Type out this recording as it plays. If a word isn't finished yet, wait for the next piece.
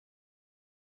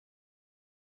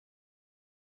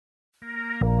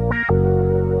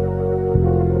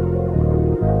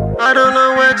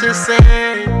what you say.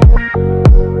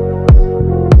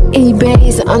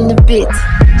 Ebase on the beat.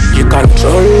 You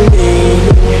control me,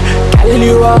 girl,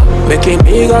 you are making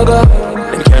me gaga.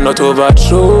 And cannot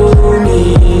overthrow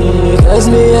me, cause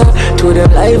me to the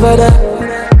life of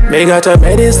that. Me got a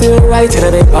medicine right in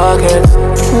my pocket,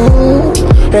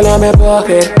 in my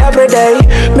pocket. Every day,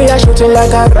 me a shooting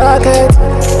like a rocket.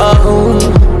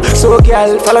 So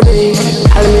girl, follow me,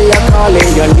 tell me I'm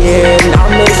calling your name. Now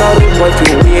make a room what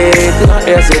you wait, not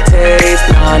hesitate,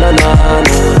 nah.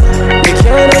 We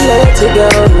can't let it go,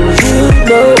 you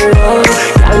know.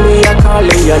 Tell me I'm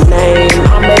calling your name.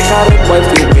 Now make a room what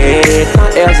you wait,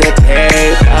 not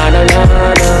hesitate, nah.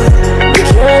 We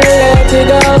can't let it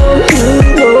go, you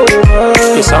know.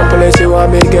 In some place you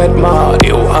want me get mad,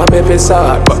 you want me be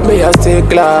sad, but me I stay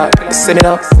glad. Listen it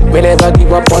up, me never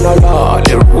give up on a lot.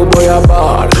 The rude boy a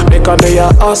ball, make a me a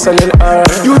hustling earn.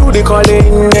 You do the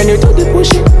calling and you do the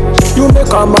pushing. You make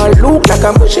a man look like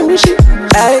I'm pushing.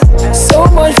 Hey, so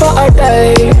much for a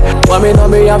day. Want me know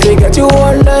me have to get you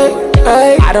one day.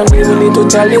 Hey, I don't even need to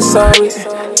tell you sorry,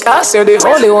 cause you're the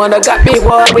only one that got me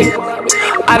worried.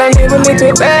 I don't even need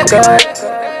to beg her,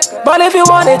 but if you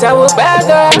want it, I will beg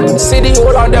her. See the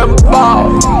whole of them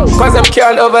ball, cause them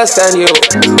can't understand you.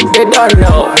 They don't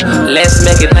know. Let's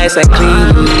make it nice and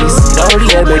clean. Don't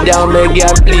let me down, make you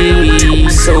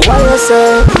please. So what you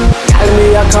say? Tell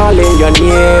me you're calling your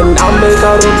name. Now make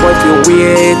a room what you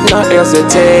wait, not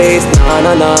hesitate, nah. I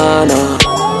don't know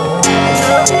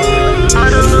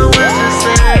what you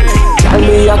say. Tell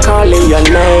me you're calling your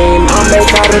name. Now make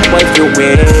a room what you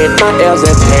wait, not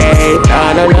hesitate,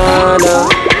 nah.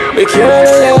 We can't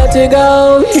let it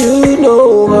go, you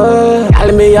know her.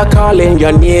 Tell me you're calling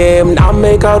your name. Now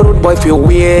make a rude boy feel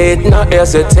weird, not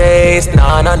hesitate,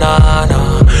 nah.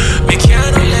 We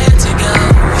can't let it go,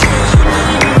 you know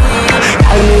her.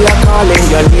 Tell me you're calling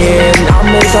your name. Now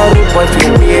make a rude boy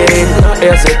feel weird, not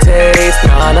hesitate,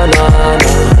 nah.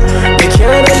 We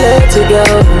can't let it go,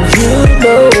 you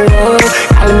know her.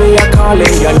 Tell me you're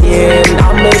calling your name.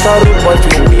 Now make a rude boy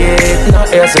feel weird, not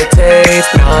hesitate,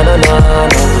 nah.